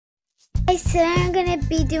Guys, today I'm going to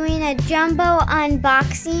be doing a jumbo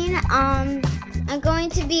unboxing. I'm going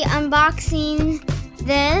to be unboxing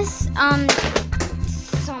this.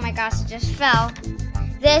 Oh my gosh, it just fell.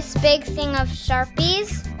 This big thing of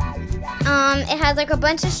Sharpies. It has like a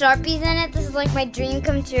bunch of Sharpies in it. This is like my dream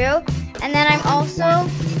come true. And then I'm also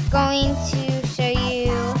going to show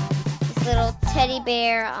you this little teddy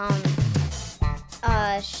bear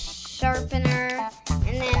sharpener.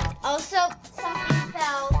 And then also something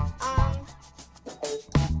fell.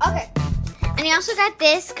 Okay. And I also got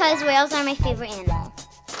this because whales are my favorite animal.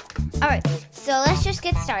 Alright, so let's just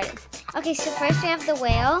get started. Okay, so first we have the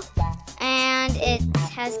whale. And it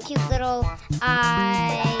has cute little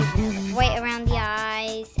eyes, white around the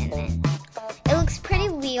eyes, and then it looks pretty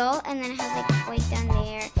real, and then it has like white down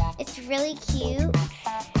there. It's really cute.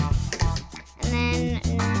 And then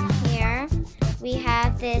here we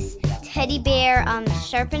have this teddy bear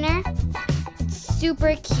sharpener. It's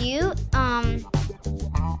super cute.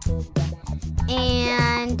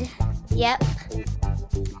 And yep,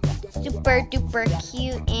 super duper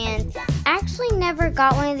cute. And I actually never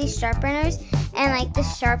got one of these sharpeners, and like the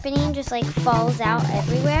sharpening just like falls out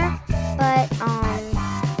everywhere, but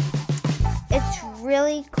it's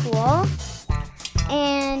really cool.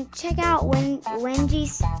 And check out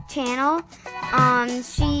Wendy's channel.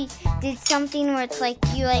 She did something where it's like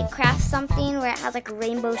you like craft something where it has like a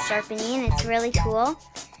rainbow sharpening. It's really cool.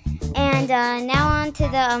 And now on to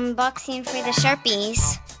the unboxing for the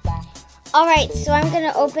Sharpies. Alright, so I'm going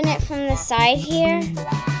to open it from the side here.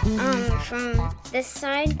 From this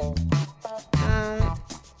side.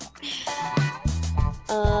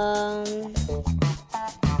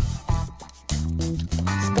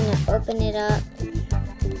 Just going to open it up.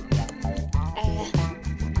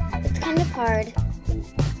 It's kind of hard.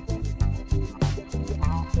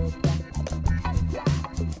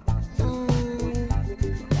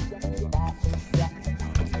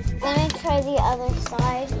 Let me try the other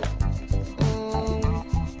side.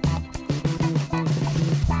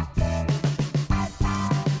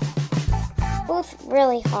 Both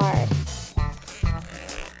really hard.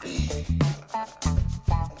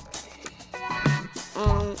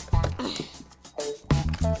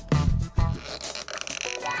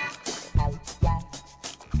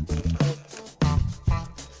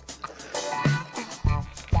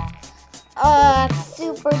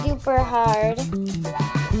 Super duper hard.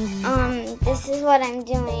 This is what I'm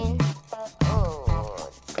doing. Oh,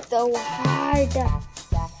 it's so hard.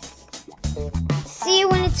 See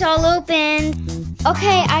when it's all open.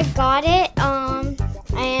 Okay, I got it.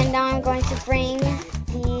 And now I'm going to bring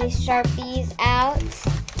the Sharpies out.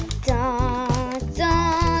 Dun,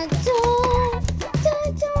 dun, dun,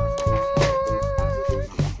 dun, dun.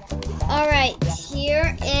 All right,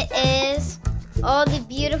 here it is. All the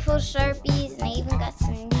beautiful Sharpies, and I even got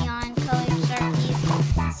some neon colored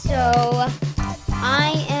Sharpies. So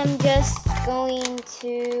I am just going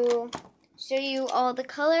to show you all the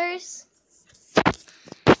colors.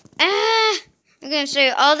 I'm going to show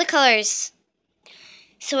you all the colors.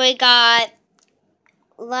 So we got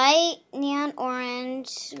light neon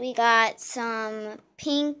orange, we got some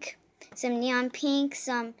pink, some neon pink,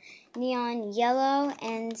 some neon yellow,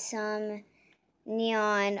 and some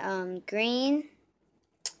neon green.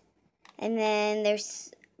 And then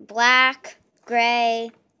there's black,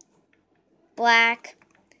 gray, black,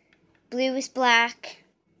 blue is black,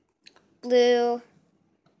 blue,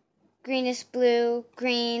 green is blue,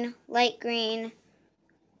 green, light green,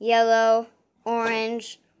 yellow,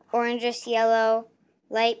 orange, orange is yellow,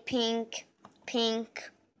 light pink,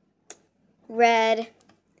 pink, red,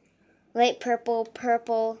 light purple,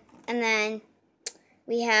 purple, and then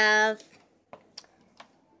we have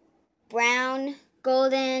brown,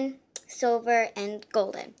 golden, silver, and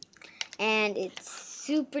golden. And it's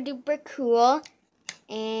super duper cool.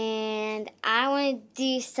 And I want to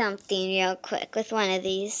do something real quick with one of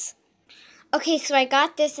these. Okay, so I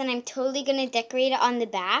got this and I'm totally going to decorate it on the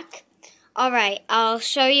back. Alright, I'll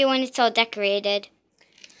show you when it's all decorated.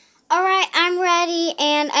 Alright, I'm ready,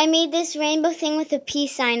 and I made this rainbow thing with a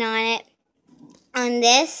peace sign on it. On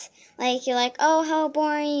this. Like, you're like, oh, how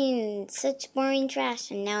boring, such boring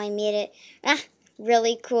trash, and now I made it,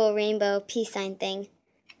 really cool rainbow peace sign thing.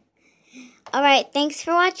 Alright, thanks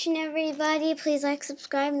for watching, everybody. Please like,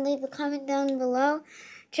 subscribe, and leave a comment down below.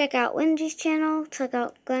 Check out Wendy's channel, check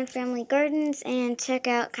out Glen Family Gardens, and check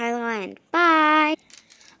out Kylo Island. Bye!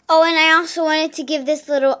 Oh, and I also wanted to give this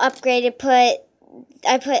little upgrade.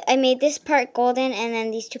 I made this part golden and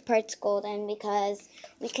then these two parts golden because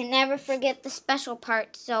we can never forget the special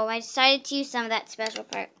part. So I decided to use some of that special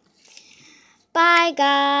part. Bye,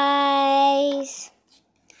 guys.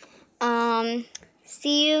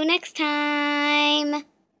 See you next time. Let's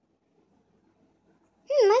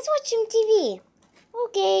watch some TV.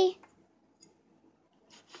 Okay.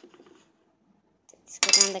 Let's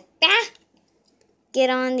get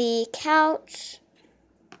on the couch.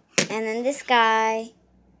 And then this guy